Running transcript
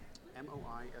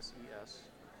Moises.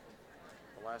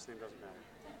 The last name doesn't matter.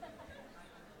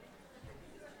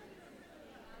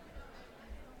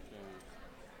 So,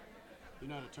 you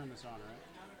know how to turn this on,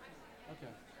 right?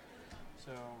 Okay.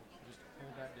 So just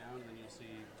hold that down, and then you'll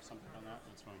see something on that.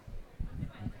 That's fine.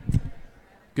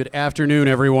 Good afternoon,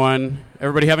 everyone.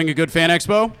 Everybody having a good Fan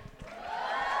Expo?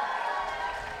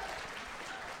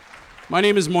 My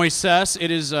name is Moises.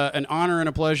 It is an honor and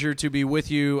a pleasure to be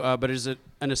with you, but it is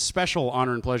an especial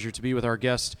honor and pleasure to be with our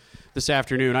guest this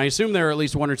afternoon. I assume there are at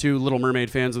least one or two Little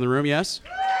Mermaid fans in the room, yes?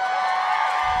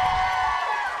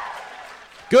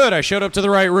 Good, I showed up to the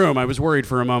right room. I was worried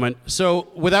for a moment. So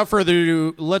without further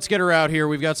ado, let's get her out here.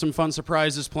 We've got some fun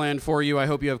surprises planned for you. I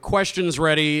hope you have questions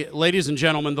ready. Ladies and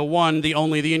gentlemen, the one, the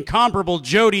only, the incomparable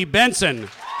JoBe Benson.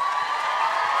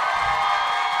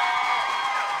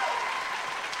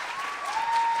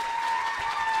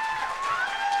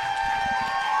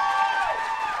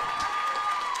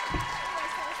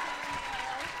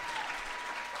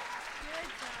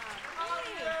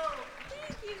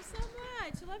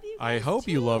 I hope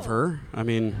you love her. I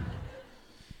mean...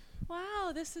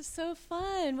 Wow, this is so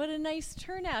fun. What a nice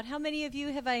turnout. How many of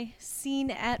you have I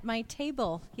seen at my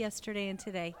table yesterday and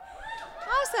today?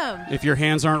 Awesome. If your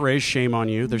hands aren't raised, shame on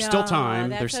you. There's still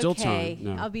time. There's still okay.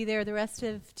 time. No. I'll be there the rest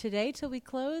of today till we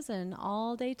close and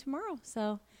all day tomorrow.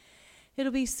 So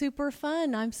it'll be super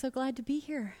fun. I'm so glad to be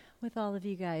here with all of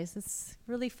you guys. It's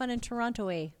really fun in Toronto,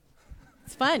 eh?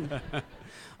 It's fun.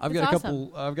 I've got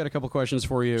a couple questions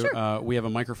for you. Sure. We have a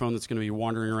microphone that's going to be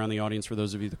wandering around the audience for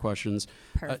those of you the questions.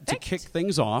 Perfect. To kick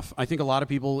things off, I think a lot of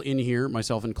people in here,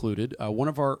 myself included, one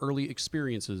of our early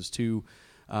experiences to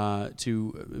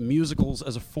musicals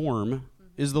as a form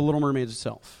is The Little Mermaid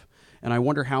itself. And I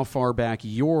wonder how far back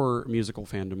your musical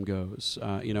fandom goes.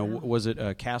 Was it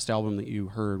a cast album that you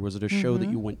heard? Was it a show that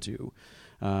you went to?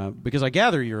 Because I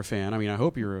gather you're a fan. I mean, I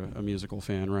hope you're a musical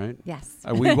fan, right? Yes.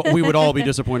 We would all be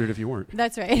disappointed if you weren't.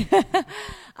 That's right.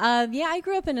 I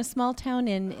grew up in a small town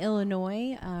in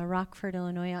Illinois, Rockford,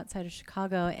 Illinois, outside of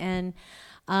Chicago, and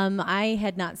I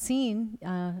had not seen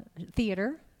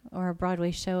theater or a Broadway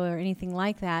show or anything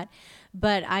like that,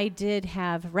 but I did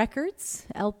have records,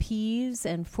 LPs,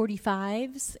 and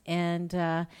 45s, and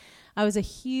I was a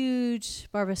huge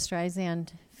Barbra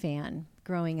Streisand fan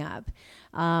growing up.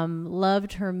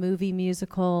 Loved her movie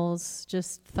musicals,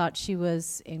 just thought she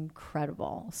was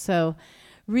incredible. So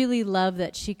really loved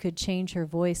that she could change her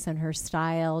voice and her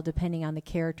style depending on the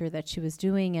character that she was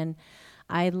doing, and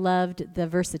I loved the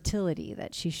versatility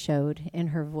that she showed in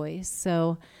her voice.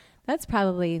 So that's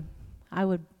I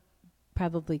would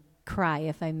probably cry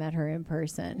if I met her in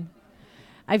person.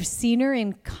 I've seen her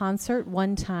in concert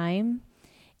one time,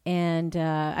 and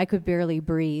I could barely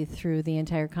breathe through the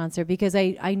entire concert because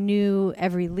I knew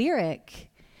every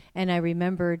lyric, and I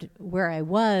remembered where I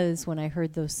was when I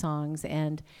heard those songs,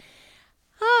 and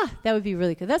that would be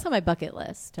really good. That's on my bucket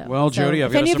list. Well, Jody,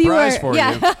 I've got a surprise for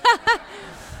you.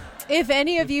 If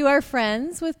any of you are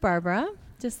friends with Barbara,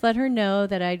 just let her know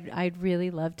that I'd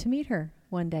really love to meet her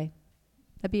one day.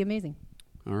 That'd be amazing.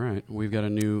 All right, we've got a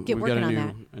new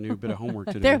bit of homework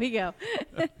to do. There we go.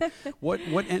 What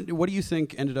do you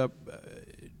think ended up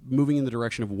moving in the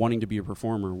direction of wanting to be a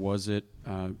performer? Was it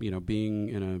being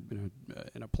in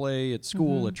a play at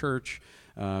school, at church?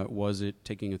 Was it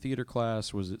taking a theater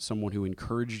class? Was it someone who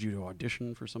encouraged you to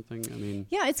audition for something? I mean,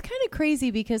 yeah, it's kind of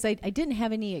crazy because I didn't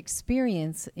have any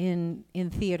experience in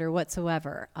theater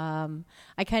whatsoever.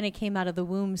 I kind of came out of the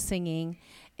womb singing,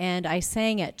 and I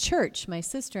sang at church. My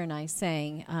sister and I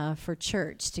sang for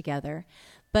church together,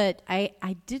 but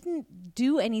I didn't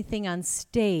do anything on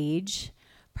stage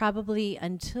probably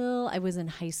until I was in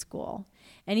high school.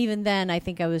 And even then, I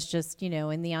think I was just,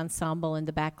 in the ensemble in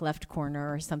the back left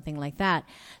corner or something like that.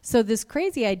 So this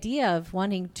crazy idea of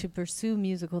wanting to pursue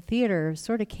musical theater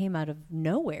sort of came out of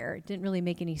nowhere. It didn't really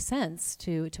make any sense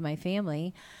to my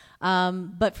family.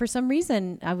 But for some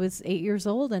reason, I was 8 years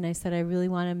old, and I said, I really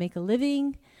want to make a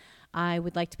living. I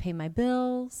would like to pay my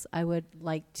bills. I would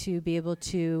like to be able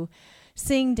to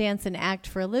sing, dance, and act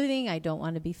for a living. I don't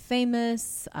want to be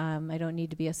famous. I don't need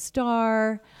to be a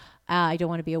star. I don't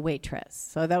want to be a waitress.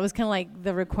 So that was kind of like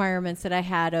the requirements that I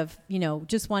had of,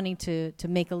 just wanting to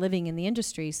make a living in the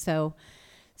industry. So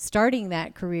starting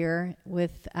that career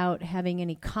without having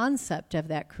any concept of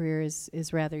that career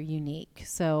is rather unique.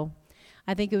 So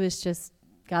I think it was just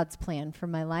God's plan for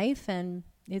my life, and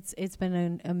it's been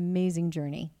an amazing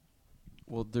journey.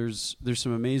 Well, there's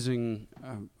some amazing,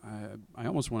 I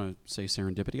almost want to say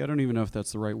serendipity. I don't even know if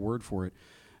that's the right word for it.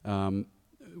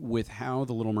 With how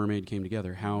The Little Mermaid came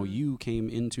together, how you came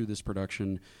into this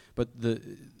production, but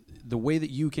the way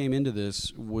that you came into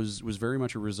this was very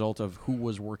much a result of who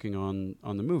was working on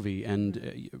the movie,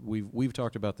 and we've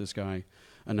talked about this guy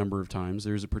a number of times.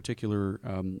 There's a particular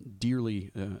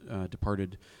dearly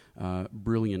departed,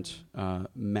 brilliant,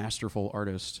 masterful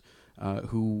artist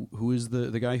who is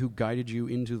the guy who guided you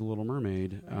into The Little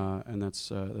Mermaid, and that's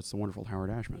the wonderful Howard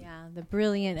Ashman. Yeah, the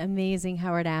brilliant, amazing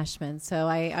Howard Ashman. So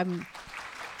I'm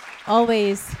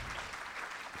always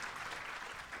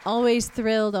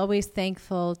thrilled, always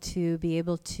thankful to be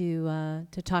able to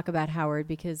talk about Howard,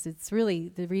 because it's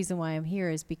really the reason why I'm here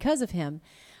is because of him.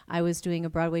 I was doing a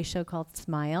Broadway show called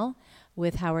Smile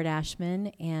with Howard Ashman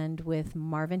and with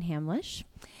Marvin Hamlish.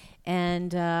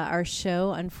 And our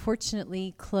show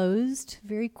unfortunately closed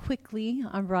very quickly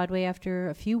on Broadway after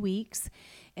a few weeks.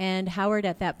 And Howard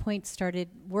at that point started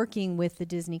working with the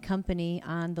Disney company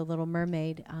on The Little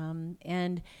Mermaid.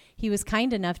 And he was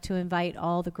kind enough to invite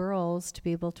all the girls to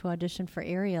be able to audition for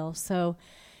Ariel. So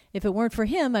if it weren't for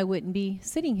him, I wouldn't be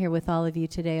sitting here with all of you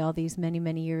today, all these many,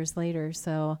 many years later.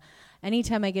 So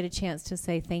anytime I get a chance to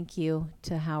say thank you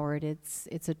to Howard, it's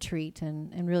a treat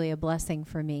and really a blessing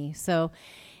for me. So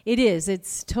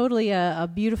it's totally a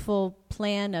beautiful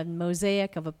plan, a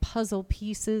mosaic of a puzzle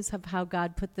pieces of how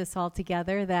God put this all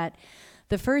together. That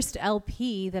the first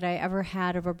LP that I ever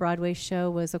had of a Broadway show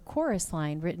was a chorus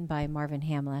line written by Marvin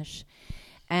Hamlish.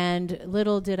 And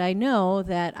little did I know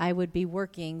that I would be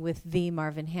working with the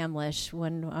Marvin Hamlish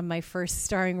on my first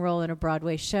starring role in a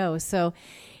Broadway show. So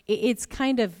it's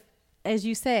kind of, as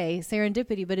you say,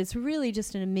 serendipity, but it's really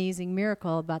just an amazing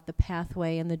miracle about the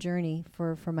pathway and the journey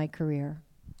for my career.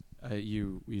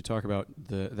 You talk about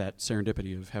that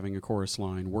serendipity of having a chorus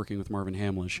line, working with Marvin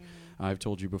Hamlish. I've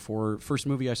told you before, first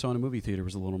movie I saw in a movie theater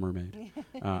was The Little Mermaid.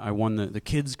 I won the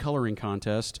kids coloring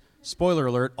contest. Spoiler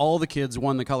alert, all the kids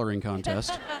won the coloring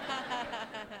contest.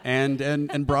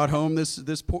 and brought home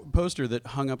this poster that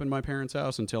hung up in my parents'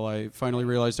 house until I finally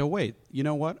realized, oh, wait, you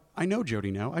know what? I know Jody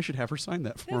now. I should have her sign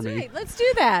that for That's me. Right. Let's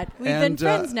do that. We've been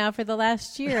friends now for the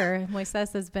last year.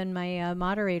 Moises has been my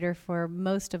moderator for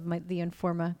most of the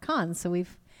Informa cons, so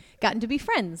we've gotten to be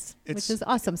friends, which is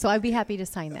awesome. So I'd be happy to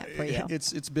sign that for you.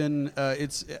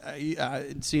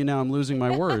 See, now I'm losing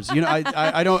my words.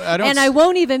 I don't. And I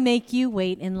won't even make you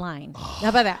wait in line. How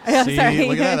about that? See, Sorry.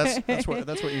 look at that.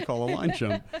 That's what you call a line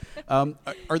jump.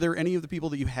 Are there any of the people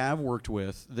that you have worked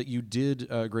with that you did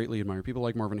greatly admire? People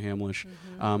like Marvin Hamlish,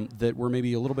 that were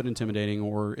maybe a little bit intimidating,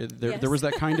 or there was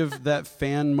that kind of that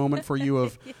fan moment for you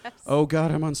of, yes. Oh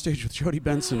God, I'm on stage with Jody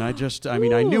Benson. I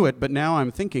knew it, but now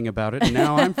I'm thinking about it, and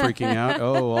now I'm freaking out.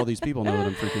 Oh, all these people know that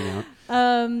I'm freaking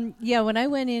out. When I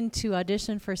went in to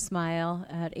audition for Smile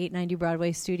at 890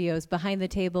 Broadway Studios, behind the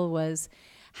table was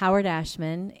Howard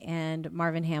Ashman and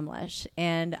Marvin Hamlish,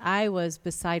 and I was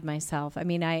beside myself. I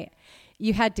mean, I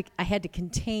had to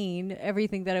contain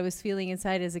everything that I was feeling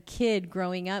inside as a kid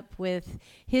growing up with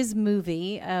his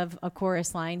movie of a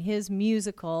chorus line, his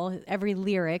musical, every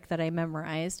lyric that I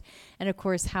memorized, and of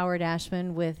course Howard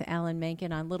Ashman with Alan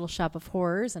Menken on Little Shop of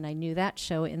Horrors, and I knew that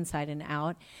show inside and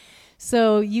out.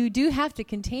 So you do have to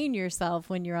contain yourself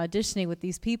when you're auditioning with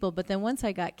these people, but then once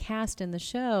I got cast in the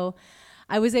show,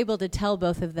 I was able to tell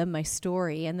both of them my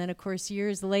story. And then, of course,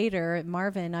 years later,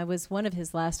 Marvin, I was one of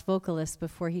his last vocalists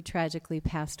before he tragically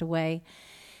passed away.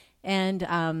 And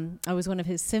I was one of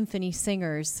his symphony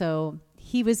singers. So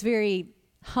he was very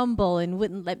humble and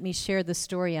wouldn't let me share the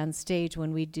story on stage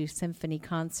when we do symphony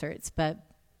concerts. But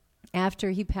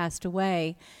after he passed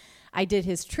away, I did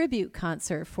his tribute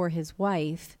concert for his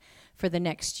wife for the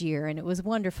next year. And it was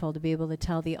wonderful to be able to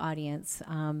tell the audience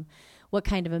what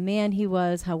kind of a man he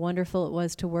was, how wonderful it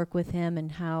was to work with him,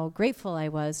 and how grateful I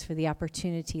was for the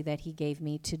opportunity that he gave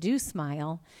me to do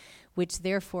Smile, which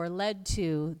therefore led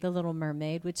to The Little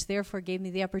Mermaid, which therefore gave me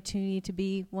the opportunity to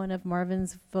be one of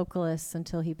Marvin's vocalists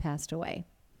until he passed away.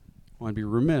 Well, I'd be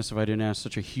remiss if I didn't ask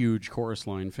such a huge chorus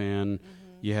line fan.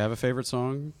 You have a favorite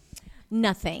song?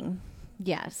 Nothing.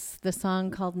 Yes, the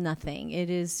song called Nothing. It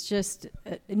is just,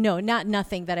 no, not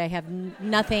nothing that I have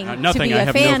nothing to be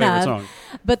a fan of, song.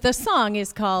 But the song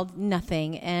is called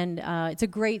Nothing, and it's a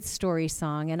great story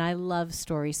song, and I love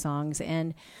story songs.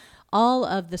 And all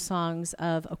of the songs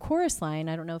of a chorus line,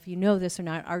 I don't know if you know this or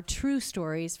not, are true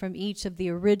stories from each of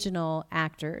the original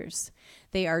actors.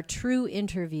 They are true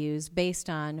interviews based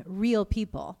on real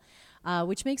people.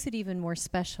 Which makes it even more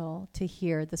special to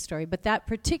hear the story. But that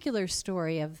particular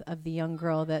story of the young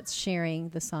girl that's sharing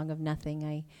the song of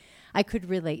Nothing, I could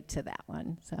relate to that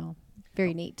one. So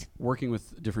very neat. Working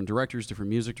with different directors, different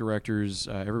music directors,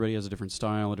 everybody has a different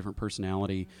style, a different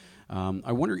personality.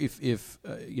 I wonder if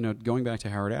going back to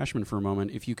Howard Ashman for a moment,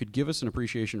 if you could give us an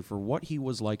appreciation for what he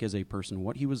was like as a person,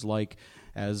 what he was like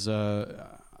as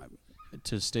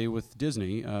to stay with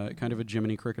Disney, kind of a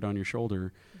Jiminy Cricket on your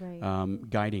shoulder, Right.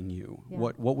 guiding you. Yeah.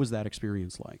 What was that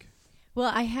experience like? Well,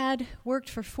 I had worked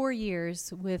for 4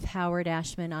 years with Howard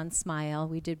Ashman on Smile.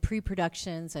 We did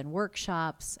pre-productions and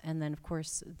workshops, and then, of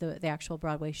course, the actual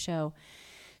Broadway show.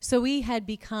 So we had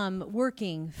become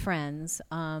working friends.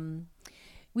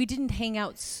 We didn't hang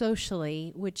out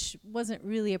socially, which wasn't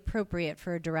really appropriate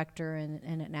for a director and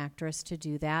an actress to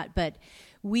do that, but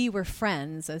we were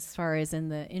friends as far as in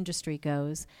the industry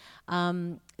goes.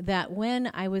 That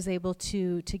when I was able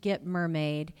to get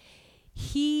Mermaid,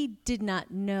 he did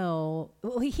not know,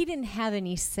 well, he didn't have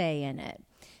any say in it.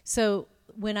 So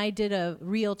when I did a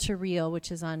reel-to-reel,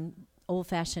 which is on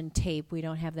old-fashioned tape, we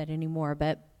don't have that anymore,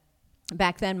 but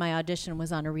back then my audition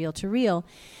was on a reel-to-reel.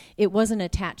 It wasn't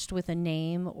attached with a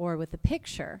name or with a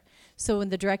picture. So when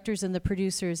the directors and the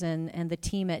producers and the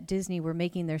team at Disney were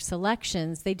making their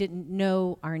selections, they didn't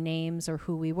know our names or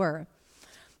who we were.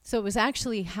 So it was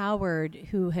actually Howard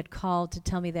who had called to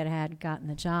tell me that I had gotten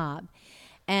the job.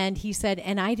 And he said,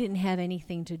 and I didn't have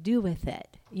anything to do with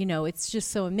it. You know, it's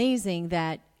just so amazing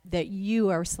that you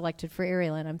are selected for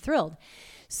Ariel, and I'm thrilled.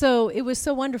 So it was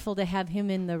so wonderful to have him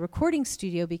in the recording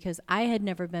studio because I had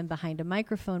never been behind a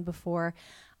microphone before.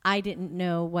 I didn't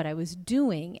know what I was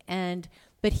doing.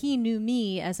 But he knew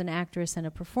me as an actress and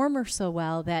a performer so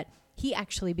well that he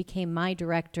actually became my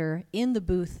director in the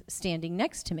booth standing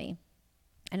next to me.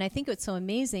 And I think what's so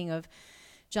amazing of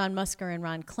John Musker and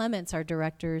Ron Clements, our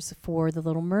directors for The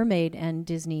Little Mermaid, and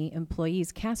Disney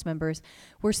employees, cast members,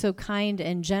 were so kind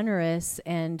and generous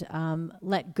and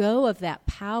let go of that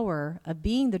power of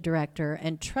being the director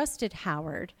and trusted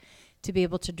Howard to be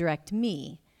able to direct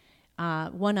me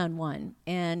one-on-one.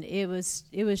 And it was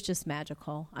just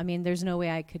magical. I mean, there's no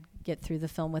way I could get through the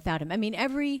film without him. I mean,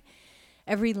 every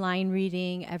line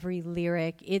reading, every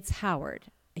lyric, it's Howard.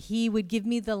 He would give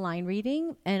me the line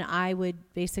reading, and I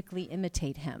would basically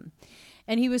imitate him.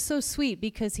 And he was so sweet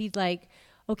because he'd like,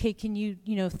 okay, can you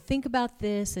think about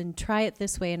this and try it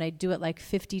this way? And I'd do it like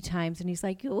 50 times. And he's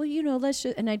like, well, let's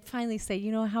just, and I'd finally say,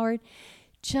 Howard,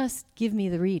 just give me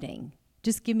the reading.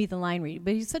 Just give me the line reading.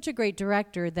 But he's such a great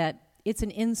director that it's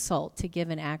an insult to give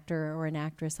an actor or an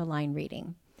actress a line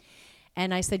reading.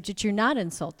 And I said, you're not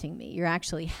insulting me. You're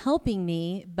actually helping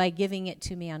me by giving it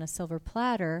to me on a silver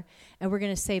platter, and we're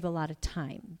going to save a lot of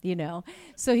time,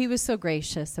 So he was so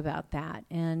gracious about that.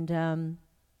 And,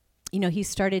 he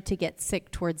started to get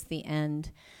sick towards the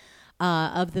end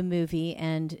of the movie,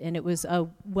 and it was a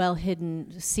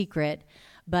well-hidden secret.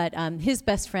 But his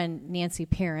best friend, Nancy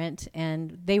Parent,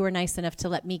 and they were nice enough to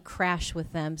let me crash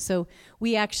with them. So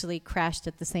we actually crashed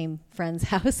at the same friend's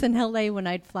house in L.A. when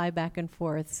I'd fly back and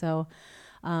forth. So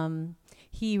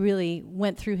he really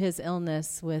went through his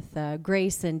illness with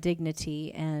grace and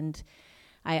dignity, and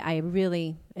I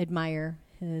really admire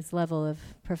his level of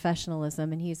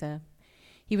professionalism. And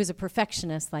he was a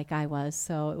perfectionist like I was,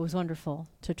 so it was wonderful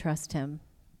to trust him.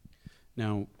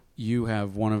 Now, you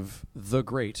have one of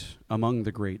among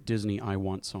the great Disney "I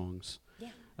Want" songs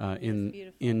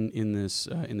in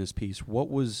this piece.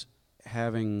 What was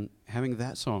having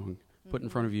that song put in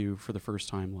front of you for the first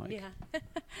time like? Yeah.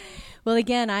 Well,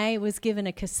 again, I was given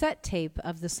a cassette tape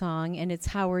of the song, and it's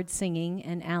Howard singing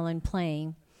and Alan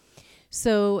playing.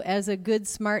 So as a good,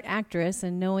 smart actress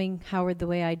and knowing Howard the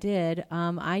way I did,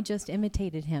 I just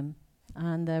imitated him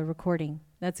on the recording.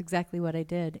 That's exactly what I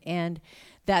did. And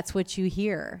that's what you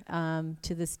hear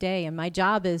to this day. And my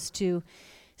job is to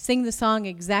sing the song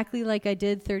exactly like I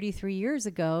did 33 years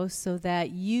ago so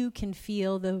that you can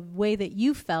feel the way that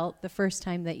you felt the first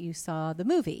time that you saw the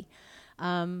movie.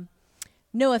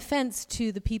 No offense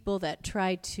to the people that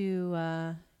try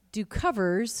to do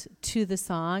covers to the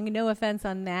song. No offense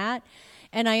on that.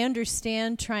 And I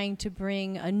understand trying to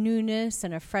bring a newness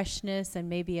and a freshness and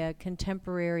maybe a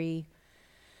contemporary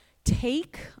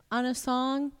take on a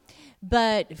song.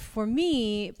 But for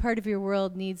me, Part of Your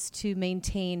World needs to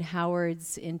maintain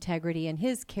Howard's integrity and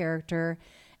his character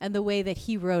and the way that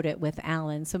he wrote it with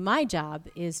Alan. So my job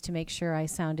is to make sure I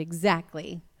sound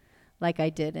exactly like I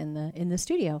did in the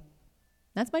studio.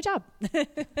 That's my job.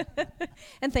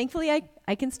 And thankfully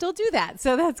I can still do that,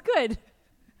 so that's good.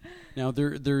 Now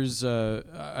there's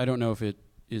I don't know if it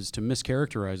is to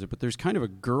mischaracterize it, but there's kind of a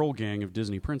girl gang of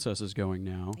Disney princesses going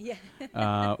now. Yeah.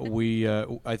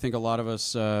 I think a lot of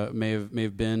us may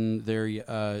have been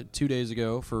there 2 days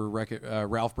ago for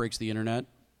Ralph Breaks the Internet.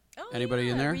 Oh, Anybody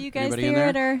in there? Were you guys Anybody there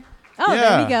in there? at our? Oh,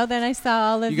 yeah. There we go. Then I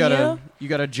saw all of you. You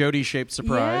got a JoBe-shaped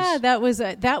surprise.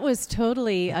 Yeah, that was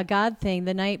totally a God thing.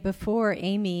 The night before,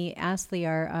 Amy Astley,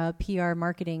 our PR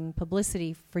marketing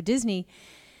publicity for Disney,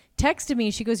 texted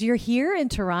me. She goes, "You're here in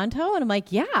Toronto?" And I'm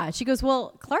like, "Yeah." She goes,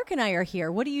 "Well, Clark and I are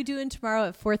here. What are you doing tomorrow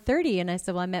at 4:30?" And I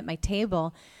said, "Well, I'm at my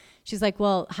table." She's like,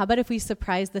 "Well, how about if we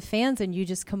surprise the fans and you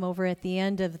just come over at the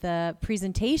end of the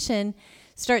presentation,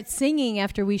 start singing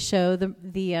after we show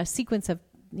the sequence of,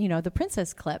 the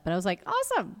princess clip?" And I was like,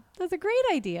 "Awesome. That's a great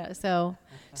idea." So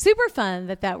super fun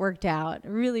that worked out.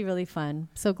 Really, really fun.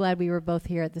 So glad we were both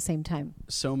here at the same time.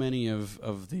 So many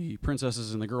of the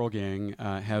princesses in the girl gang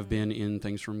have been in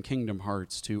things from Kingdom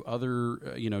Hearts to other,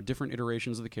 different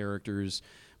iterations of the characters.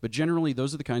 But generally,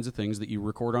 those are the kinds of things that you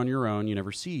record on your own. You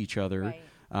never see each other.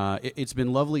 Right. It's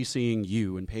been lovely seeing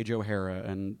you and Paige O'Hara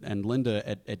and Linda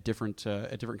at different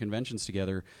conventions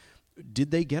together.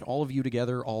 Did they get all of you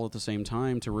together all at the same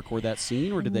time to record that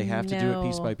scene, or did they have to do it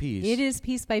piece by piece? It is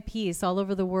piece by piece all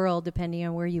over the world, depending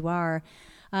on where you are.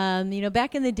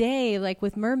 Back in the day, like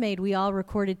with Mermaid, we all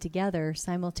recorded together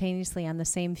simultaneously on the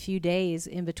same few days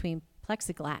in between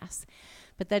plexiglass.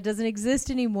 But that doesn't exist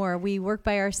anymore. We work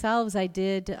by ourselves. I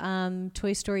did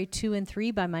Toy Story 2 and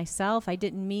 3 by myself. I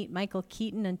didn't meet Michael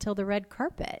Keaton until the red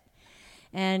carpet.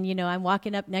 And, I'm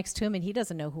walking up next to him, and he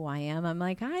doesn't know who I am. I'm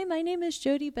like, "Hi, my name is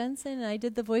JoBe Benson, and I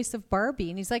did the voice of Barbie."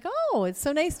 And he's like, "Oh, it's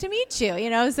so nice to meet you,"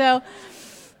 So,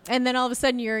 and then all of a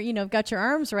sudden you're, got your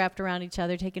arms wrapped around each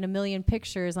other, taking a million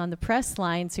pictures on the press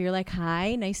line. So you're like,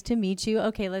 "Hi, nice to meet you.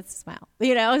 Okay, let's smile." So,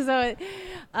 it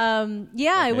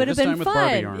would have been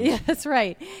fun. Yeah, that's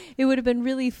right. It would have been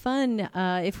really fun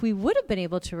if we would have been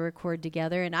able to record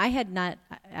together. And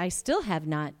I still have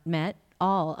not met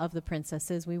all of the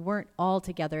princesses. We weren't all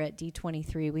together at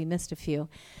D23. We missed a few.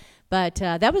 But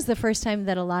that was the first time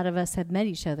that a lot of us have met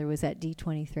each other, was at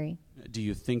D23. Do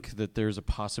you think that there's a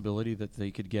possibility that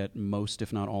they could get most,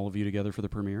 if not all of you together for the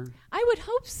premiere? I would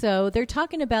hope so. They're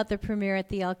talking about the premiere at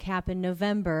the El Cap in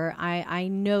November. I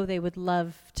know they would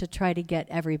love to try to get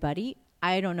everybody.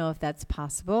 I don't know if that's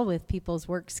possible with people's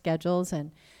work schedules and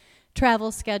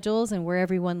travel schedules and where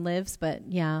everyone lives, but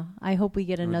yeah, I hope we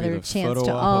get another chance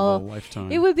to all.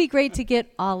 It would be great to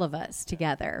get all of us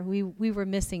together. We were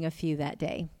missing a few that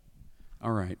day.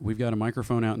 All right, we've got a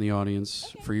microphone out in the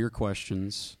audience for your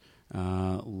questions.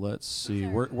 Let's see,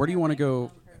 where do you want to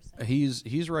go?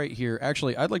 He's right here.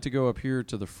 Actually, I'd like to go up here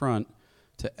to the front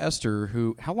to Esther.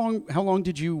 Who? How long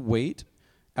did you wait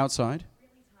outside?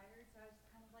 Really tired, so I was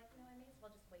kind of like, I may as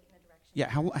well just wait in the direction. Yeah.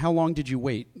 How long did you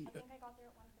wait? I think I got there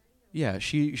at 1:30. Yeah,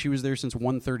 she was there since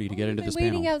 1:30 to get into this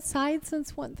waiting panel. outside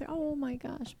since 1:30. Oh my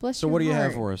gosh, bless So your what do you heart.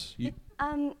 have for us?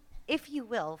 If you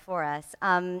will, for us,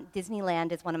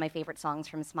 Disneyland is one of my favorite songs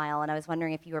from Smile, and I was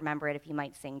wondering if you remember it, if you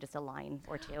might sing just a line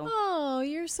or two. Oh,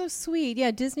 you're so sweet.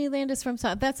 Yeah, Disneyland is from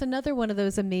song. That's another one of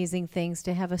those amazing things,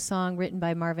 to have a song written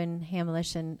by Marvin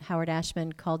Hamlish and Howard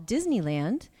Ashman called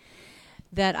Disneyland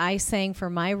that I sang for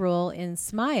my role in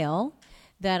Smile,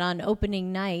 that on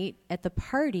opening night at the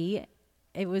party,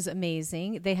 it was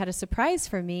amazing. They had a surprise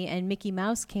for me, and Mickey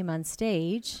Mouse came on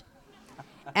stage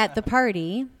at the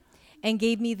party and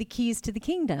gave me the keys to the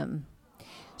kingdom.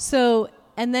 So,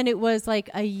 and then it was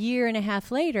like a year and a half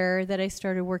later that I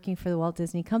started working for the Walt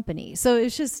Disney Company. So it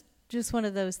was just one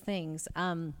of those things.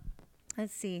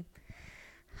 Let's see.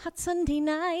 Hot Sunday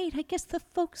night, I guess the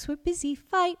folks were busy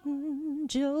fighting.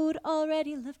 Joe'd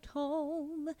already left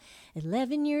home.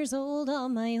 11 years old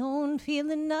on my own,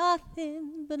 feeling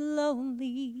nothing but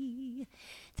lonely.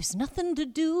 There's nothing to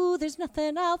do, there's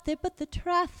nothing out there but the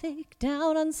traffic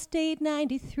down on State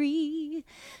 93.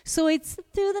 So I'd sit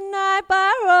through the night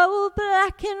by old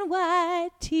black and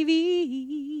white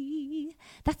TV.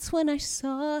 That's when I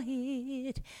saw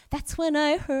it, that's when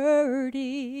I heard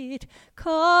it,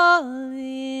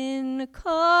 calling,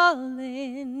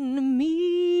 calling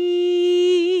me.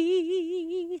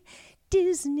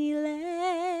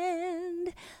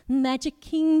 Disneyland, Magic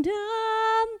Kingdom,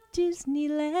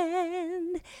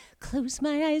 Disneyland. Close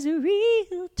my eyes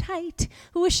real tight,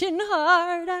 wishing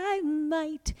hard I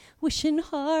might, wishing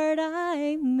hard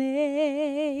I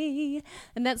may.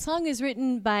 And that song is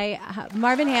written by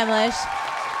Marvin Hamlish.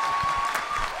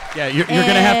 Yeah, you're going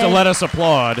to have to let us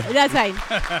applaud. That's right.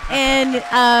 And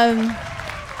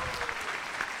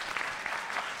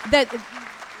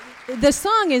the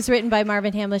song is written by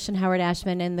Marvin Hamlish and Howard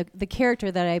Ashman, and the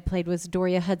character that I played was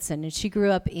Doria Hudson, and she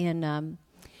grew up in a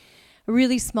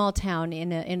really small town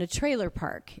in a trailer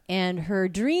park, and her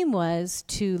dream was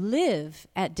to live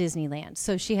at Disneyland.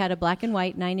 So she had a black and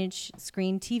white 9-inch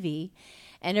screen TV,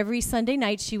 and every Sunday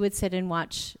night she would sit and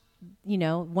watch,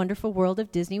 Wonderful World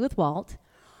of Disney with Walt.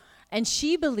 And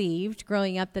she believed,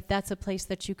 growing up, that that's a place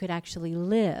that you could actually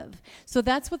live. So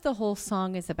that's what the whole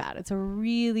song is about. It's a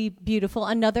really beautiful,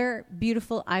 another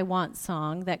beautiful I Want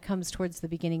song that comes towards the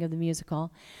beginning of the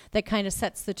musical that kind of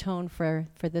sets the tone for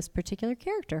this particular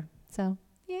character. So,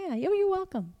 yeah, you're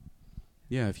welcome.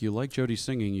 Yeah, if you like Jody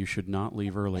singing, you should not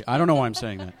leave early. I don't know why I'm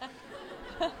saying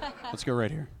that. Let's go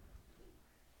right here.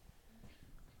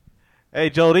 Hey,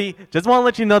 Jody, just want to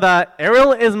let you know that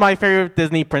Ariel is my favorite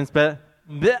Disney princess.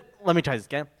 Let me try this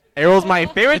again. Ariel's my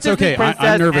favorite Disney princess,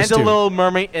 I'm nervous and The too. Little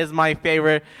Mermaid is my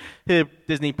favorite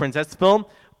Disney princess film.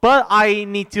 But I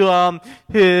need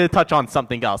to touch on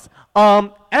something else.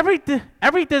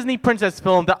 Every Disney princess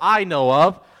film that I know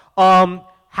of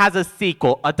has a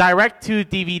sequel, a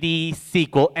direct-to-DVD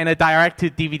sequel, and a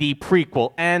direct-to-DVD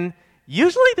prequel. And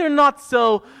usually they're not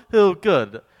so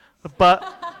good. But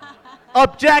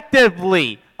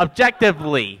objectively, I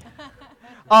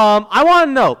want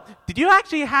to know, did you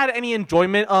actually had any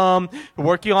enjoyment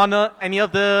working on any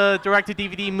of the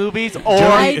direct-to-DVD movies? Or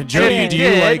Jody, do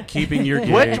you like keeping your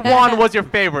game? Which one was your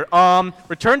favorite?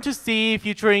 Return to Sea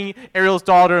featuring Ariel's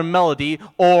daughter Melody,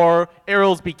 or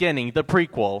Ariel's Beginning, the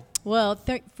prequel? Well,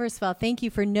 first of all, thank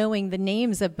you for knowing the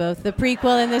names of both the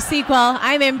prequel and the sequel.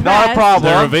 I'm impressed. Not a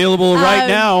problem. They're available right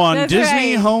now on that's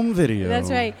Disney right. Home Video. That's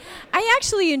right. I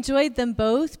actually enjoyed them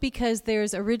both because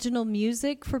there's original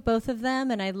music for both of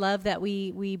them, and I love that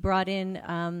we brought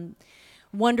in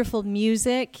wonderful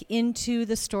music into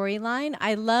the storyline.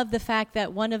 I love the fact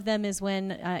that one of them is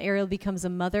when Ariel becomes a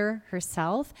mother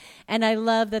herself, and I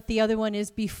love that the other one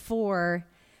is before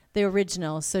the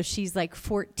original, so she's like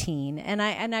 14, and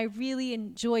I really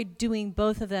enjoyed doing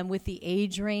both of them with the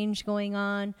age range going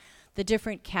on, the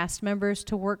different cast members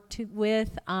to work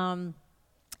with, and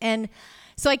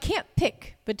so I can't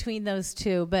pick between those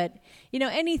two. But you know,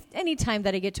 any time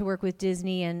that I get to work with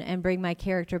Disney and bring my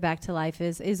character back to life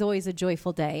is always a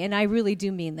joyful day, and I really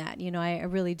do mean that. You know, I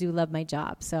really do love my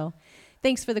job. So,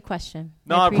 thanks for the question.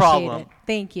 Not a problem. It.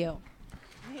 Thank you.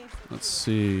 Let's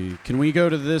see. Can we go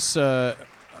to this?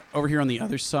 Over here on the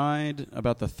other side,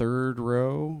 about the third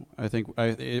row, I think,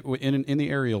 in the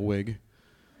Ariel wig.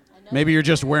 Maybe you're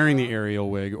just wearing the Ariel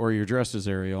wig, or you're dressed as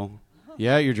Ariel.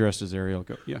 Yeah, you're dressed as Ariel.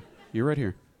 Go. Yeah, you're right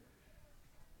here.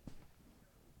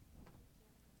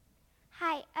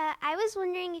 Hi, I was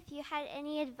wondering if you had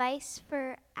any advice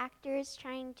for actors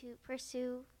trying to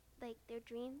pursue, like, their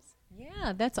dreams.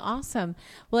 Yeah, that's awesome.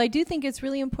 Well, I do think it's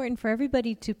really important for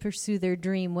everybody to pursue their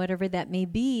dream, whatever that may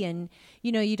be. And,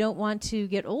 you know, you don't want to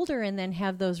get older and then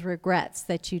have those regrets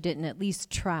that you didn't at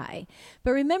least try.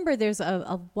 But remember, there's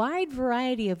a wide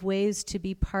variety of ways to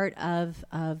be part of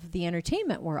the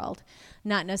entertainment world,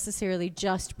 not necessarily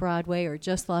just Broadway or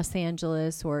just Los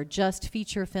Angeles or just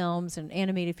feature films and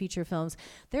animated feature films.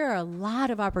 There are a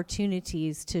lot of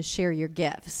opportunities to share your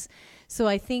gifts. So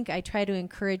I think I try to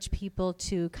encourage people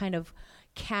to kind of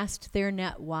cast their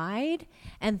net wide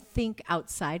and think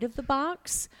outside of the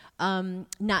box,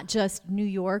 not just New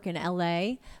York and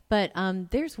LA, but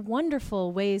there's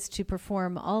wonderful ways to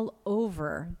perform all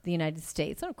over the United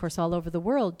States and, of course, all over the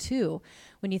world, too.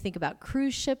 When you think about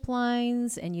cruise ship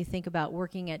lines and you think about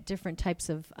working at different types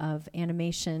of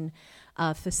animation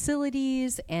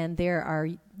facilities, and there are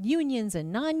unions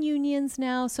and non-unions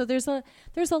now, so there's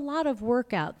a lot of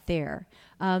work out there.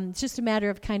 It's just a matter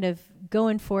of kind of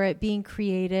going for it, being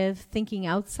creative, thinking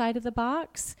outside of the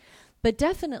box. But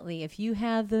definitely, if you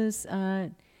have those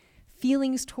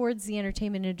feelings towards the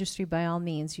entertainment industry, by all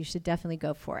means, you should definitely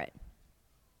go for it.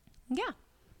 Yeah.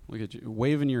 Look at you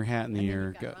waving your hat in the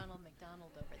air. You've got Ronald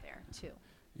McDonald over there too.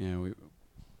 Yeah.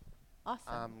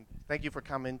 Awesome. Thank you for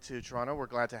coming to Toronto. We're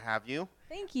glad to have you.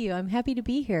 Thank you. I'm happy to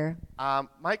be here.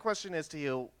 My question is to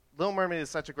you. Little Mermaid is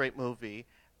such a great movie,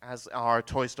 as are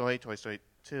Toy Story, Toy Story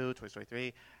 2, Toy Story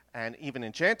 3, and even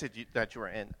Enchanted that you were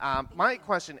in. My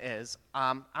question is,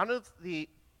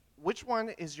 which one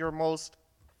is your most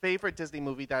favorite Disney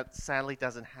movie that sadly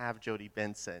doesn't have Jodie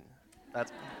Benson?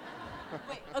 That's...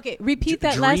 Wait, okay, repeat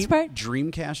that last part.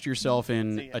 Dreamcast yourself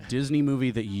in a Disney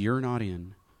movie that you're not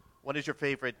in. What is your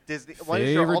favorite Disney?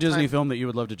 Disney film that you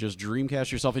would love to just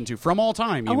dreamcast yourself into from all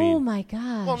time? You mean? Oh my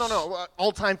gosh! Well, no.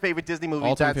 All-time favorite Disney movie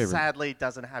All-time that favorite. sadly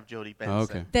doesn't have Jodie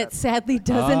Benson. Okay. That sadly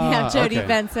doesn't have Jodie okay.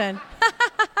 Benson.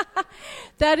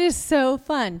 That is so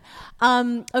fun.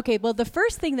 Okay, well, the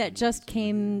first thing that just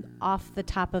came off the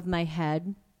top of my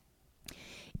head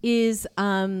is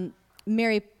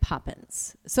Mary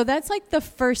Poppins. So that's like the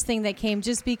first thing that came,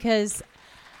 just because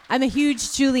I'm a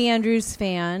huge Julie Andrews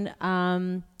fan.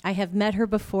 I have met her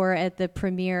before at the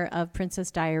premiere of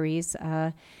Princess Diaries,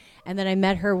 And then I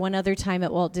met her one other time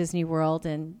at Walt Disney World,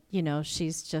 and,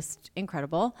 she's just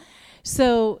incredible.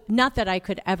 So not that I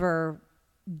could ever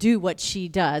do what she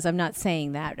does. I'm not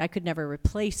saying that. I could never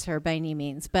replace her by any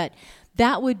means. But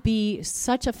that would be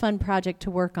such a fun project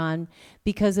to work on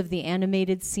because of the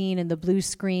animated scene and the blue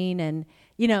screen. And,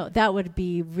 that would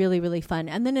be really, really fun.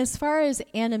 And then as far as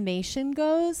animation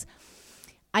goes,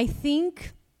 I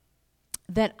think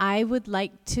that I would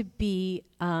like to be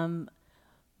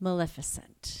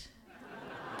Maleficent.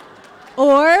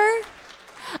 Or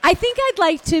I think I'd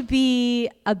like to be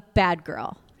a bad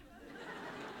girl.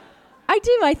 I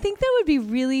do. I think that would be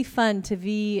really fun to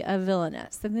be a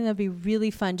villainess. I think that would be really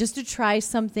fun just to try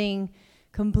something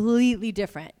completely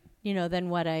different, than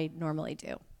what I normally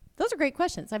do. Those are great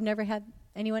questions. I've never had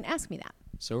anyone ask me that.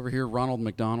 So over here, Ronald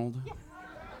McDonald. Yes.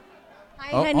 Hi,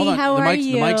 Oh, honey. hold on. How are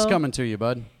you? The mic's coming to you,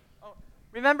 bud.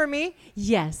 Remember me?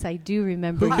 Yes, I do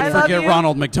remember Who you. could love forget you.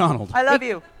 Ronald McDonald? I love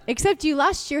you. Except you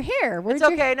lost your hair. It's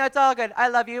okay. No, it's all good. I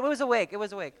love you. It was a wig.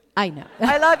 I know.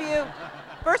 I love you.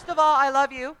 First of all, I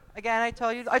love you. Again, I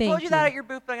told you Thank that you. at your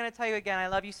booth, but I'm going to tell you again. I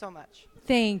love you so much.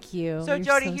 Thank you. So, You're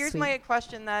Jody, so here's sweet. my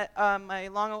question that my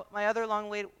other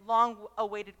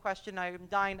long-awaited question I'm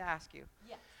dying to ask you.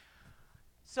 Yes.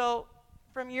 So,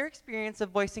 from your experience of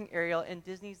voicing Ariel in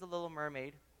Disney's The Little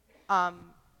Mermaid,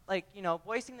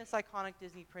 voicing this iconic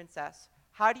Disney princess,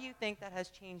 how do you think that has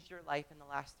changed your life in the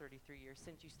last 33 years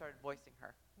since you started voicing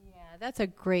her? Yeah, that's a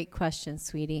great question,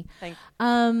 sweetie. Thank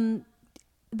you.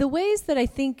 The ways that I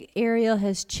think Ariel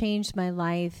has changed my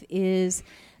life is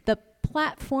the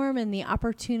platform and the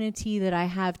opportunity that I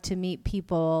have to meet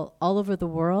people all over the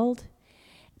world,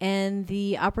 and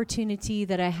the opportunity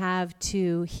that I have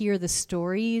to hear the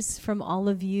stories from all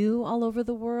of you all over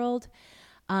the world,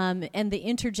 and the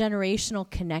intergenerational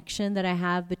connection that I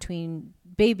have between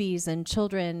babies and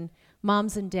children,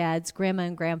 moms and dads, grandma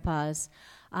and grandpas.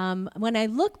 When I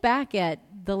look back at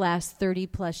the last 30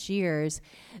 plus years,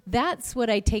 that's what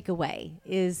I take away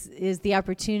is the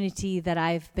opportunity that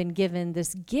I've been given,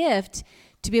 this gift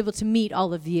to be able to meet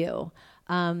all of you.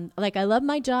 I love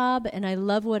my job and I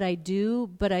love what I do,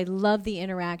 but I love the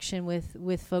interaction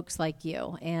with folks like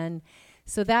you. And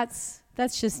so that's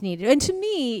just needed. And to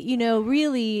me,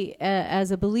 really, as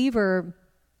a believer,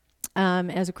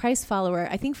 as a Christ follower,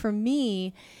 I think for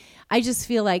me, I just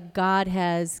feel like God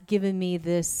has given me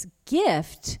this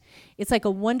gift. It's like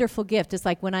a wonderful gift. It's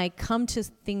like when I come to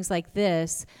things like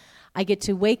this, I get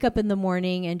to wake up in the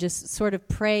morning and just sort of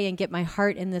pray and get my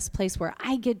heart in this place where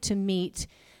I get to meet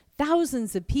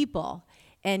thousands of people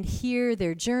and hear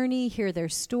their journey, hear their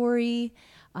story.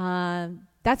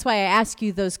 That's why I ask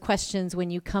you those questions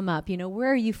when you come up.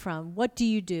 Where are you from? What do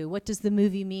you do? What does the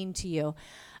movie mean to you?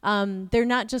 They're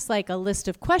not just like a list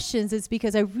of questions. It's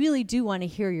because I really do want to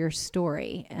hear your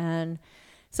story. And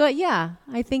so, yeah,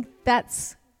 I think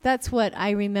that's what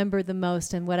I remember the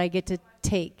most and what I get to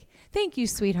take. Thank you,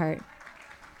 sweetheart.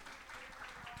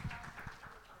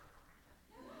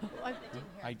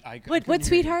 What,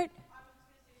 sweetheart?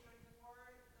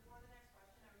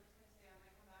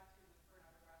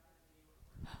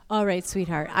 All right,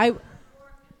 sweetheart.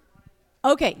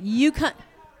 Okay, you come.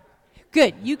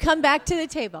 Good. You come back to the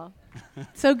table.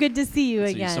 So good to see you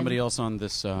again. Somebody else on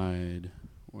this side.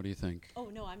 What do you think? Oh,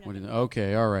 no, I'm not.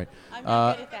 Okay, all right. I'm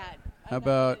not good at that. How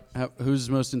about who's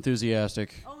most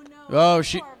enthusiastic? Oh, no. Oh,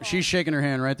 she's shaking her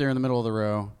hand right there in the middle of the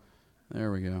row.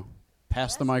 There we go.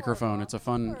 Pass the microphone. horrible.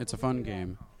 It's a fun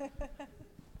game.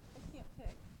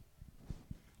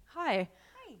 Hi.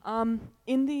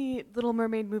 In the Little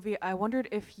Mermaid movie, I wondered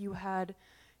if you had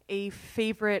a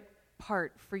favorite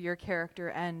part for your character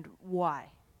and why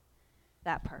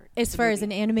that part. As far as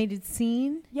an animated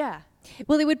scene? Yeah.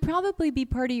 Well, it would probably be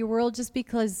Part of Your World just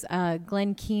because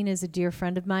Glenn Keane is a dear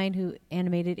friend of mine who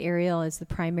animated Ariel as the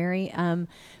primary.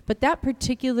 But that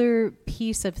particular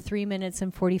piece of 3 minutes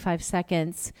and 45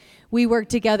 seconds, we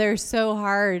worked together so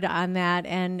hard on that,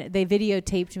 and they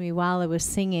videotaped me while I was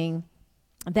singing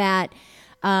that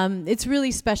it's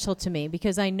really special to me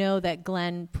because I know that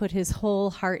Glenn put his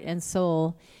whole heart and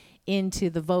soul into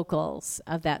the vocals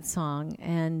of that song.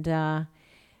 And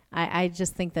I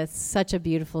just think that's such a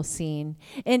beautiful scene.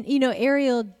 And,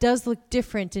 Ariel does look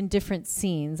different in different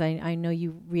scenes. I know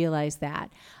you realize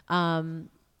that. And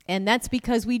that's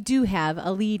because we do have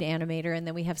a lead animator and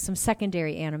then we have some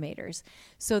secondary animators.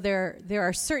 So there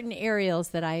are certain Ariels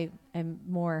that I am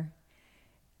more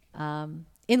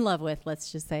in love with,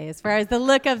 let's just say, as far as the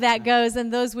look of that goes,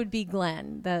 and those would be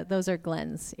Glenn. Those are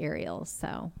Glenn's Ariels.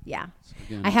 So, yeah.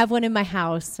 I have one in my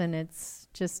house, and it's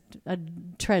just a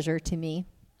treasure to me.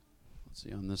 Let's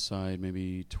see, on this side,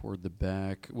 maybe toward the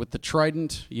back. With the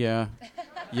trident, yeah.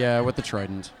 Yeah, with the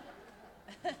trident.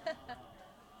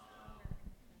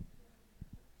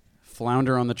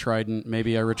 Flounder on the trident.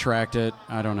 Maybe I retract it.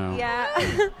 I don't know.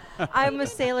 Yeah. I'm a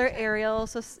sailor Ariel,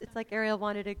 so it's like Ariel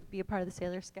wanted to be a part of the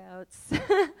Sailor Scouts.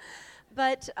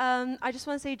 But I just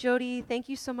want to say, Jody, thank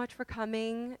you so much for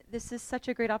coming. This is such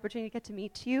a great opportunity to get to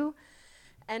meet you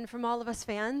and from all of us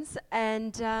fans.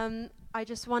 And I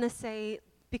just want to say,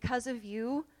 because of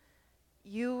you,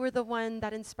 you were the one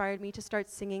that inspired me to start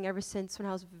singing ever since when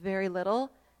I was very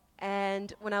little.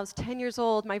 And when I was 10 years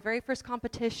old, my very first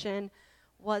competition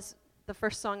was, the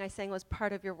first song I sang was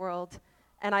Part of Your World.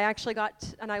 And I actually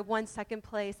and I won second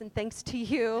place, and thanks to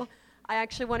you, I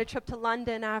actually won a trip to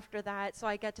London after that, so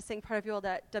I get to sing Part of Your World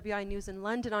at WI News in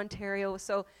London, Ontario.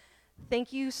 So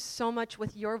thank you so much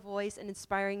with your voice and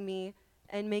inspiring me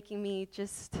and making me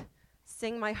just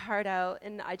sing my heart out.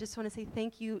 And I just want to say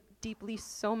thank you deeply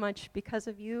so much. Because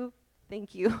of you,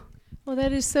 thank you. Well,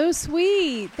 that is so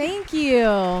sweet. Thank you.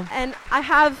 And I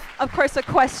have, of course, a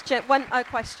question.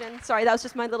 Sorry, that was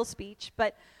just my little speech.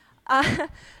 But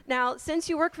now, since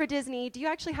you work for Disney, do you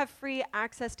actually have free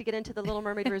access to get into the Little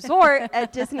Mermaid Resort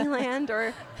at Disneyland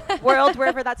or World,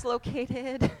 wherever that's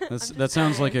located? That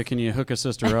sounds like a, can you hook a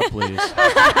sister up, please?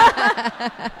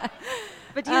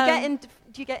 But do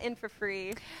you get in for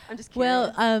free? I'm just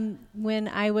curious. Well, when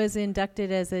I was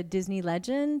inducted as a Disney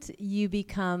legend, you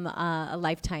become a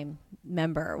lifetime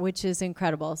member, which is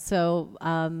incredible. So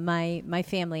my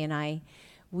family and I,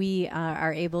 we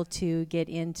are able to get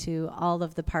into all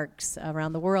of the parks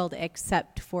around the world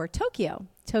except for Tokyo.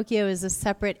 Tokyo is a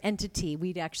separate entity.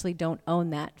 We actually don't own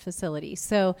that facility.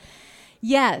 So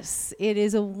yes, it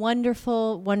is a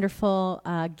wonderful, wonderful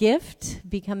gift,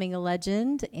 becoming a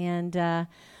legend, and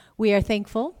we are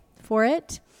thankful for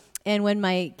it. And when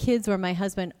my kids or my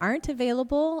husband aren't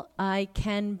available, I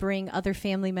can bring other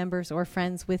family members or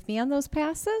friends with me on those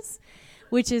passes,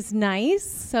 which is nice.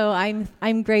 So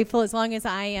I'm grateful as long as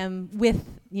I am with,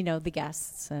 the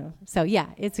guests. So yeah,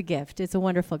 it's a gift. It's a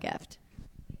wonderful gift.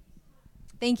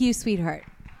 Thank you, sweetheart.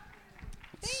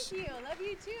 Thank you. Love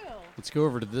you too. Let's go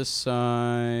over to this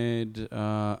side.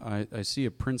 I see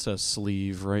a princess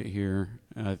sleeve right here.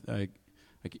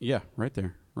 Yeah, right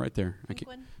there. Right there. Pink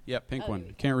one? Yeah, pink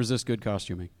one. Can't resist good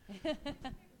costuming.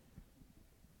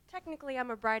 Technically, I'm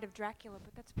a bride of Dracula,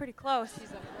 but that's pretty close.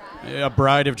 He's a bride. A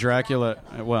bride of Dracula.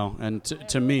 Well, and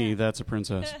to me, that's a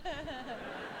princess.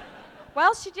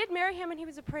 Well, she did marry him and he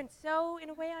was a prince, so in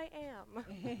a way I am.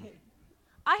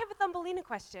 I have a Thumbelina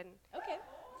question. Okay.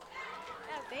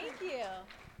 Thank you.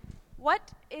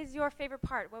 What is your favorite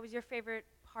part? What was your favorite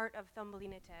part of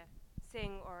Thumbelina to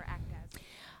sing or act as?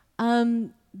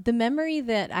 The memory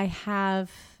that I have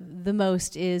the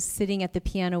most is sitting at the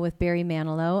piano with Barry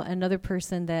Manilow, another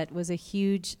person that was I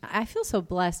feel so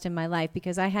blessed in my life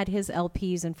because I had his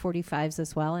LPs and 45s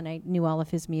as well, and I knew all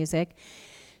of his music.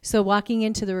 So walking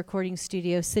into the recording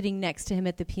studio, sitting next to him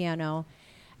at the piano,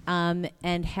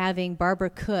 and having Barbara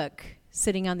Cook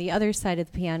sitting on the other side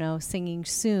of the piano singing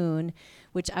Soon,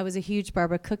 which I was a huge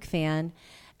Barbara Cook fan.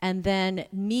 And then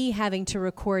me having to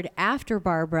record after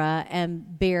Barbara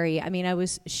and Barry. I mean, I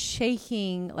was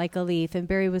shaking like a leaf. And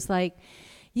Barry was like,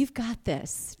 "You've got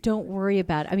this. Don't worry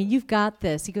about it. I mean, you've got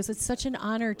this." He goes, "It's such an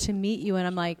honor to meet you." And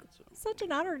I'm like, "Such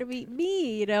an honor to meet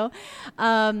me,"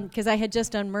 because I had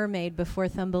just done Mermaid before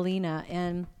Thumbelina.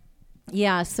 And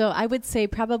yeah, so I would say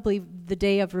probably the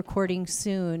day of recording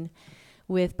Soon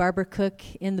with Barbara Cook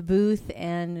in the booth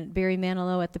and Barry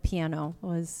Manilow at the piano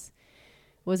was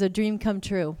a dream come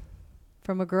true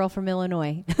from a girl from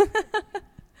Illinois.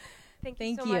 Thank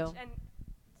you so much, and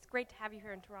it's great to have you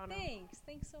here in Toronto.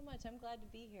 Thanks so much. I'm glad to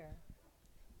be here.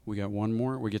 We got one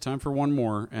more. We get time for one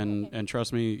more, and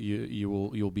trust me,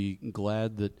 you'll be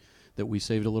glad that we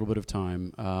saved a little bit of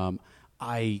time.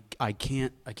 I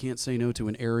can't say no to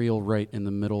an Ariel right in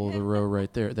the middle of the row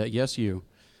right there. Yes, you.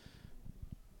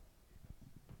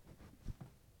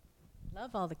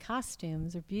 Love all the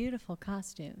costumes. They're beautiful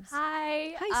costumes.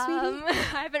 Hi. Hi, sweetie.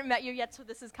 I haven't met you yet, so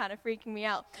this is kind of freaking me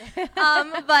out.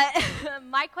 But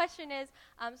my question is,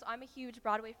 so I'm a huge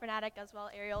Broadway fanatic as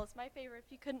well. Ariel is my favorite,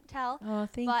 if you couldn't tell. Oh,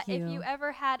 thank you. But if you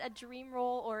ever had a dream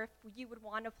role or if you would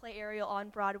want to play Ariel on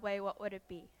Broadway, what would it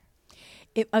be?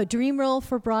 A dream role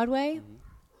for Broadway? Mm-hmm.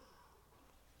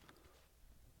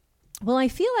 Well, I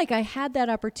feel like I had that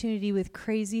opportunity with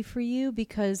Crazy for You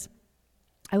because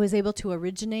I was able to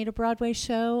originate a Broadway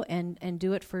show and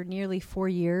do it for nearly 4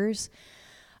 years.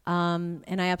 And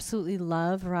I absolutely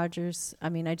love Rogers. I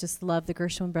mean, I just love the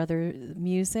Gershwin Brother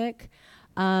music.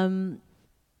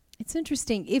 It's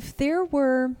interesting. If there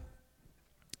were...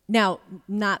 Now,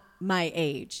 not my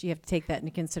age. You have to take that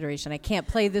into consideration. I can't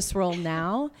play this role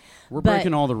now. We're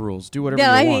breaking all the rules. Do whatever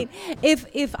you want. Mean,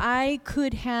 if I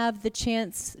could have the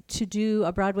chance to do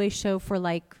a Broadway show for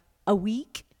like a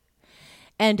week.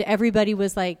 And everybody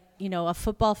was like, a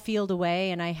football field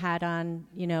away, and I had on,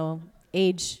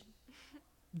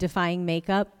 age-defying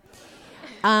makeup.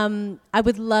 I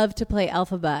would love to play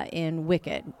Elphaba in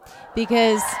Wicked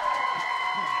because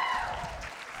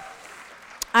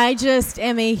I just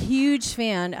am a huge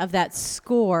fan of that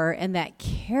score, and that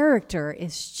character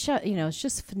is just, it's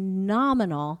just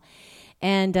phenomenal.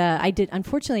 And I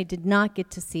unfortunately did not get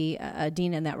to see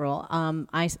Dina in that role.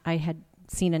 I had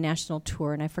seen a national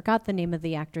tour, and I forgot the name of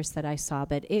the actress that I saw,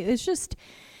 but it was just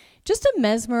a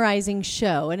mesmerizing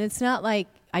show. And it's not like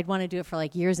I'd want to do it for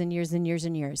like years and years and years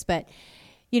and years, but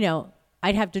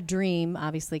I'd have to dream,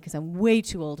 obviously, because I'm way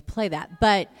too old to play that.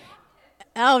 But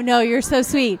oh no, you're so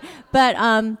sweet. But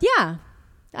yeah,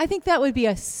 I think that would be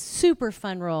a super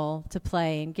fun role to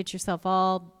play, and get yourself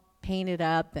all painted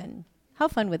up. And how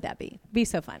fun would that be? Be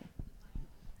so fun.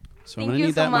 So I'm going to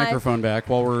need that microphone back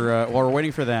while we're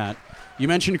waiting for that. You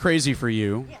mentioned Crazy for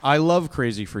You. Yes. I love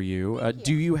Crazy for You.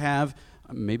 Do you have,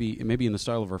 maybe in the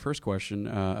style of our first question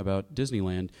about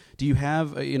Disneyland, do you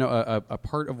have a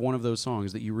part of one of those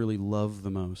songs that you really love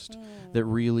the most, that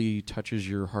really touches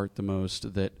your heart the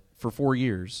most, that for 4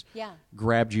 years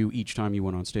grabbed you each time you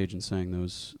went on stage and sang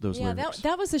those lyrics?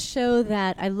 That was a show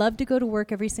that I loved to go to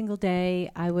work every single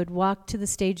day. I would walk to the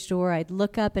stage door, I'd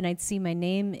look up, and I'd see my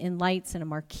name in lights and a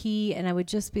marquee, and I would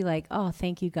just be like, oh,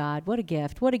 thank you, God. What a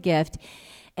gift. What a gift.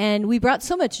 And we brought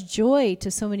so much joy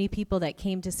to so many people that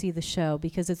came to see the show,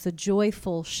 because it's a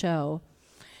joyful show.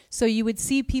 So you would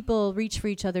see people reach for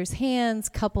each other's hands,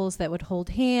 couples that would hold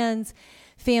hands,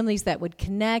 families that would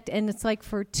connect, and it's like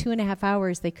for 2.5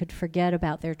 hours they could forget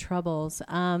about their troubles.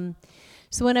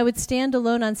 So when I would stand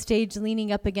alone on stage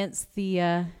leaning up against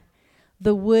the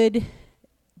wood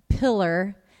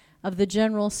pillar of the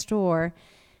general store,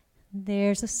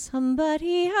 there's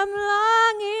somebody I'm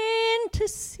longing to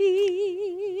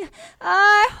see.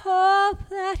 I hope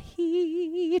that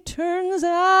he turns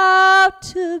out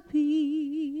to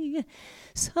be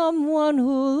someone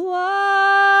who'll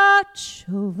watch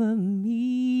over me.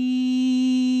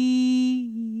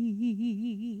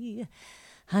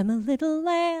 I'm a little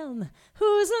lamb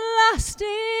who's lost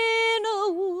in a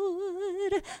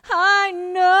wood. I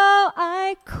know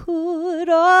I could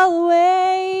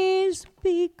always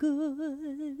be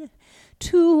good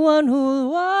to one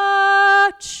who'll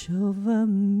watch over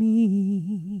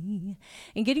me.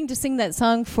 And getting to sing that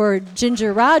song for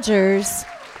Ginger Rogers.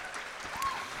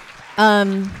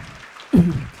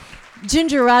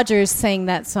 Ginger Rogers sang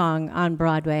that song on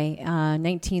Broadway,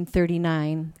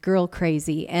 1939, Girl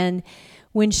Crazy. And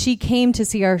when she came to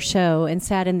see our show and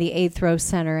sat in the 8th row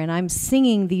center, and I'm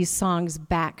singing these songs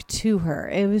back to her,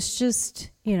 it was just,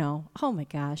 oh my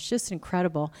gosh, just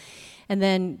incredible. And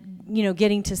then,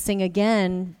 getting to sing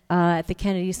again at the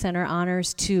Kennedy Center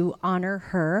Honors to honor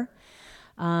her.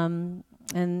 And,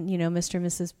 Mr. and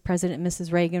Mrs. President and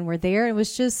Mrs. Reagan were there. It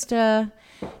was just a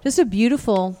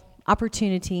beautiful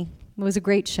opportunity. It was a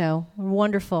great show. A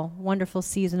wonderful, wonderful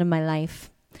season of my life.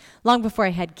 Long before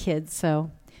I had kids,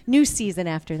 so new season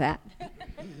after that.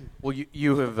 Well,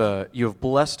 you have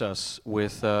blessed us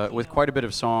with quite a bit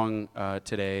of song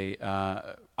today,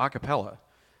 a cappella.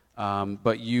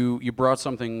 But you brought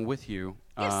something with you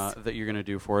that you're going to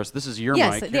do for us. This is your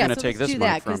mic. You're going to take this mic from me.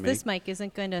 Let's do that, because this mic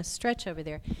isn't going to stretch over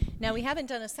there. Now, we haven't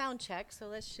done a sound check, so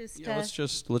let's just... let's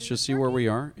just see where we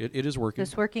are. It is working.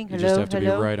 It's working. You just have to be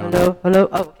right on. Hello.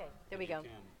 Oh, okay. There we go. You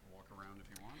can walk around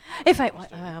if you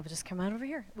want. I'll just come out over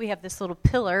here. We have this little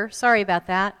pillar. Sorry about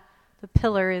that. The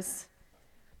pillar is...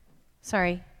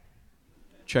 Sorry.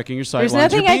 Checking your sight There's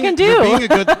lines. nothing I can do. You're being a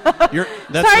good...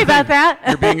 Sorry about that.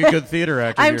 You're being a good theater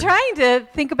actor. I'm trying to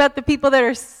think about the people that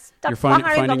are stuck You're behind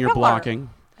finding the your pillar. blocking.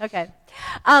 Okay.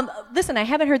 Listen, I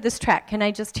haven't heard this track. Can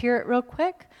I just hear it real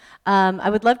quick? I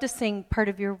would love to sing Part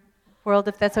of Your World,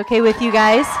 if that's okay with you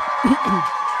guys.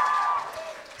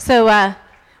 So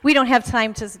we don't have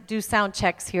time to do sound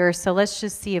checks here, so let's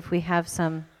just see if we have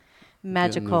some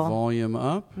magical... Getting the volume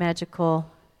up.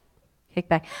 Magical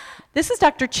kickback. This is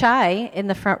Dr. Chai in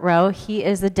the front row. He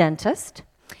is a dentist.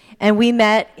 And we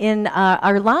met in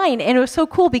our line, and it was so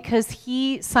cool because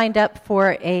he signed up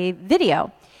for a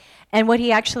video. And what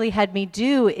he actually had me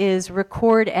do is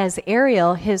record as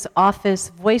Ariel his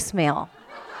office voicemail.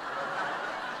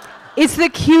 It's the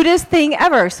cutest thing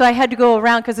ever. So I had to go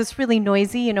around because it's really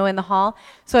noisy, in the hall.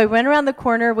 So I went around the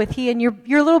corner with he and your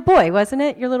little boy, wasn't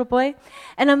it? Your little boy?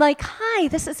 And I'm like, hi,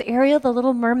 this is Ariel, the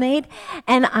Little Mermaid.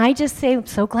 And I just say, I'm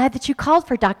so glad that you called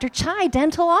for Dr. Chai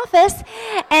Dental Office.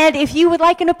 And if you would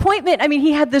like an appointment,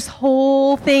 he had this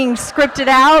whole thing scripted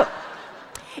out.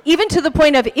 Even to the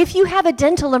point of, if you have a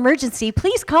dental emergency,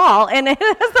 please call. And it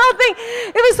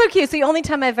was so cute. It's the only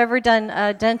time I've ever done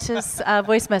a dentist's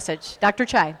voice message. Dr.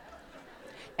 Chai.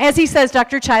 As he says,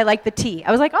 Dr. Chai, like the T.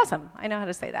 I was like, awesome. I know how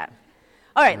to say that.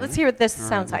 All right, let's hear what this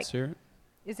sounds like. Let's hear it.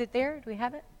 Is it there? Do we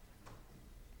have it?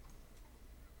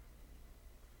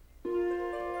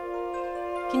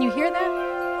 Can you hear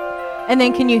that? And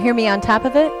then can you hear me on top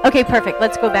of it? Okay, perfect.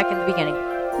 Let's go back in the beginning.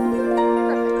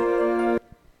 Perfect.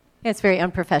 Yeah, it's very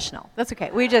unprofessional. That's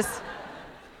okay.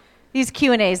 These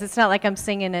Q&As, it's not like I'm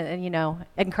singing,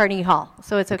 at Carnegie Hall,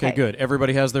 so it's okay. Okay, good.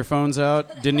 Everybody has their phones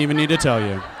out. Didn't even need to tell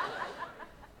you.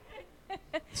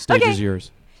 The stage is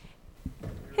yours.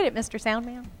 Hit it, Mr.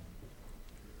 Soundman.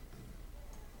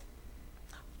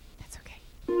 That's okay.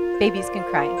 Babies can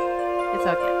cry. It's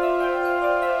okay.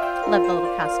 Love the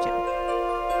little costume.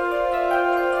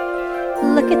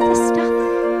 Look at this stuff.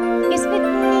 Isn't it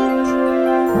neat?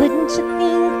 Wouldn't you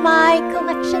think my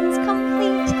collection's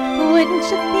complete? Wouldn't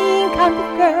you think I'm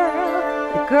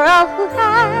the girl who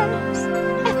has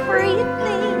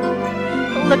everything?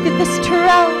 Look at this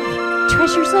trove,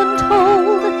 treasures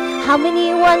untold. How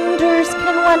many wonders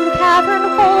can one cavern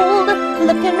hold?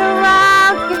 Looking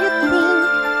around here you think,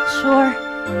 sure,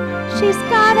 she's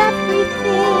got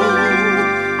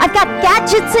everything. I've got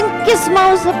gadgets and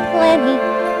gizmos aplenty.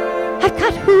 I've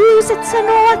got who's-its and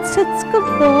what's-its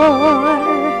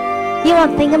galore. You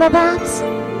want thingamabobs?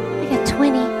 I got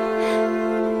 20.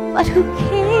 But who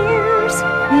cares?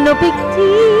 No big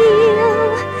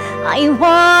deal. I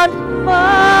want more.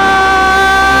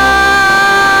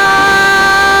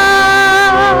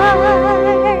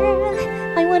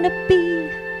 I want to be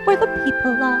where the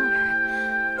people are.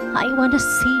 I want to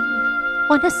see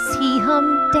 'em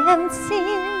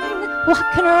dancing,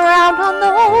 walking around on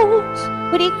those,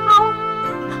 what do you call 'em?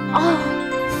 Oh,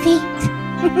 feet.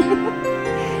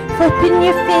 Flipping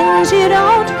your fins, you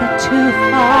don't get too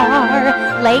far.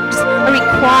 Legs are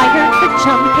required for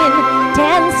jumping,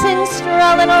 dancing,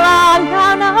 strolling along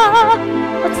down a,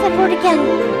 what's that word again?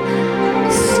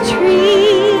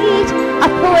 Street.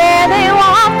 Up where they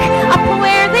walk, up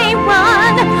where they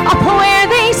run, up where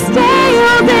they stay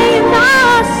all day in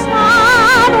the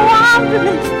sun.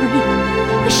 Wandering free,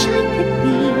 wish I could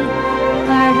be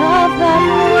part of that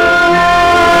world.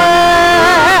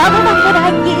 What would I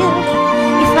give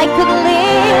if I could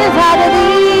live out of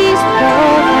these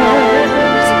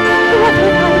borders? What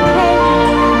would I pay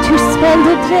to spend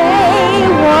a day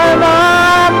warm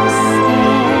on the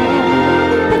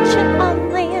sand? Bet you on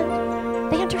land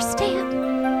they understand,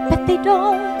 but they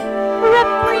don't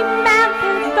reprimand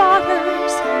their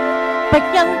daughters. But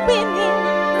young women,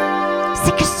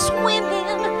 sick of swimming,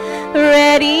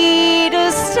 ready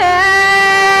to stand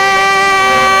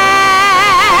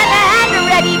and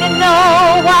ready to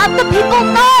know what the people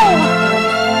know.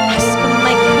 Ask them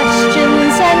my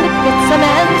questions and get some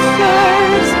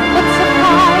answers. What's the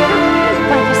fire?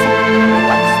 Wait a second.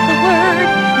 What's the word?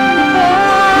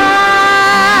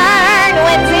 Burn.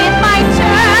 When's it my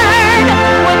turn?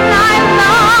 When I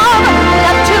love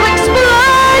to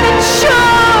explore and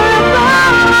shore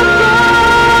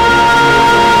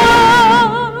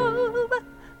above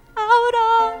out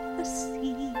on the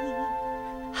sea.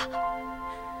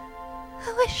 I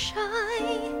wish I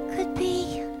could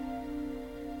be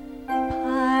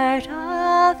part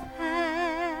of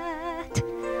that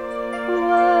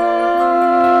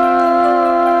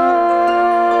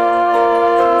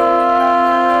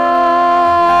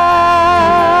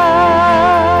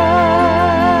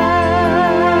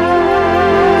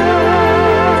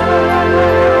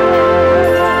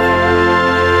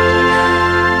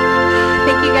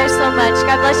Thank you guys so much.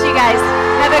 God bless you guys.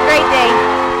 Have a great day.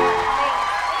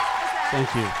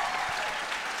 Thank you.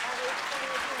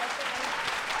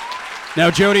 Now,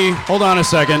 Jody, hold on a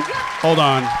second. Hold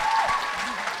on.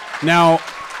 Now,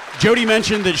 Jody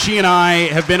mentioned that she and I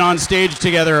have been on stage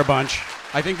together a bunch.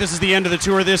 I think this is the end of the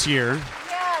tour this year.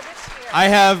 Yeah, this year. I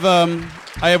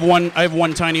have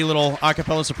one tiny little a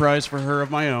cappella surprise for her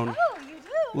of my own. Oh, you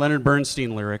do? Leonard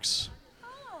Bernstein lyrics.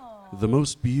 The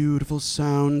most beautiful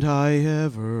sound I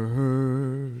ever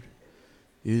heard.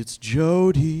 It's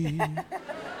Jody.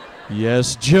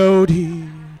 Yes, Jody,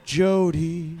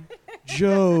 Jody,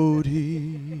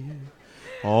 Jody.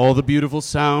 All the beautiful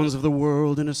sounds of the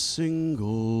world in a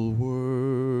single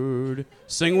word.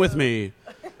 Sing with me.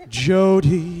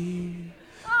 Jody.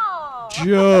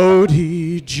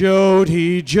 Jody,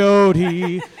 Jody,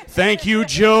 Jody. Thank you,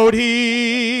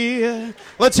 Jody.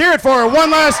 Let's hear it for her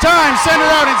one last time. Send her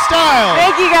out in style.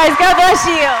 Thank you guys. God bless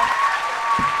you.